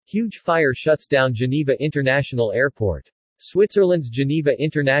Huge fire shuts down Geneva International Airport. Switzerland's Geneva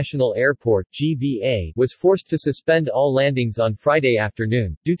International Airport (GVA) was forced to suspend all landings on Friday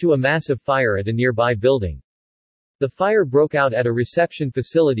afternoon, due to a massive fire at a nearby building. The fire broke out at a reception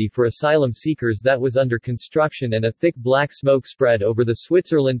facility for asylum seekers that was under construction, and a thick black smoke spread over the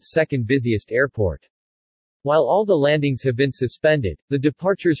Switzerland's second busiest airport. While all the landings have been suspended, the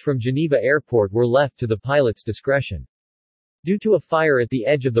departures from Geneva Airport were left to the pilot's discretion. Due to a fire at the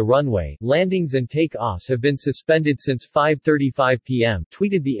edge of the runway, landings and take-offs have been suspended since 5:35 p.m.,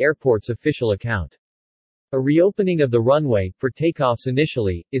 tweeted the airport's official account. A reopening of the runway, for takeoffs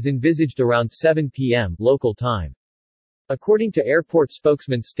initially, is envisaged around 7 p.m. local time. According to airport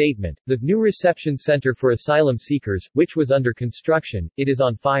spokesman statement, the new reception center for asylum seekers, which was under construction, it is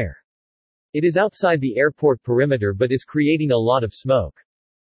on fire. It is outside the airport perimeter but is creating a lot of smoke.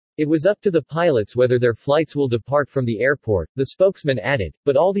 It was up to the pilots whether their flights will depart from the airport, the spokesman added,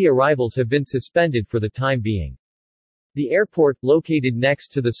 but all the arrivals have been suspended for the time being. The airport, located next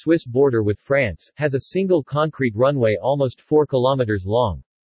to the Swiss border with France, has a single concrete runway almost 4 kilometers long.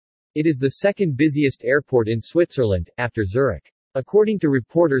 It is the second busiest airport in Switzerland, after Zurich. According to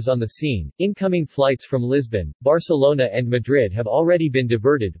reporters on the scene, incoming flights from Lisbon, Barcelona and Madrid have already been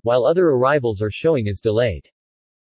diverted, while other arrivals are showing as delayed.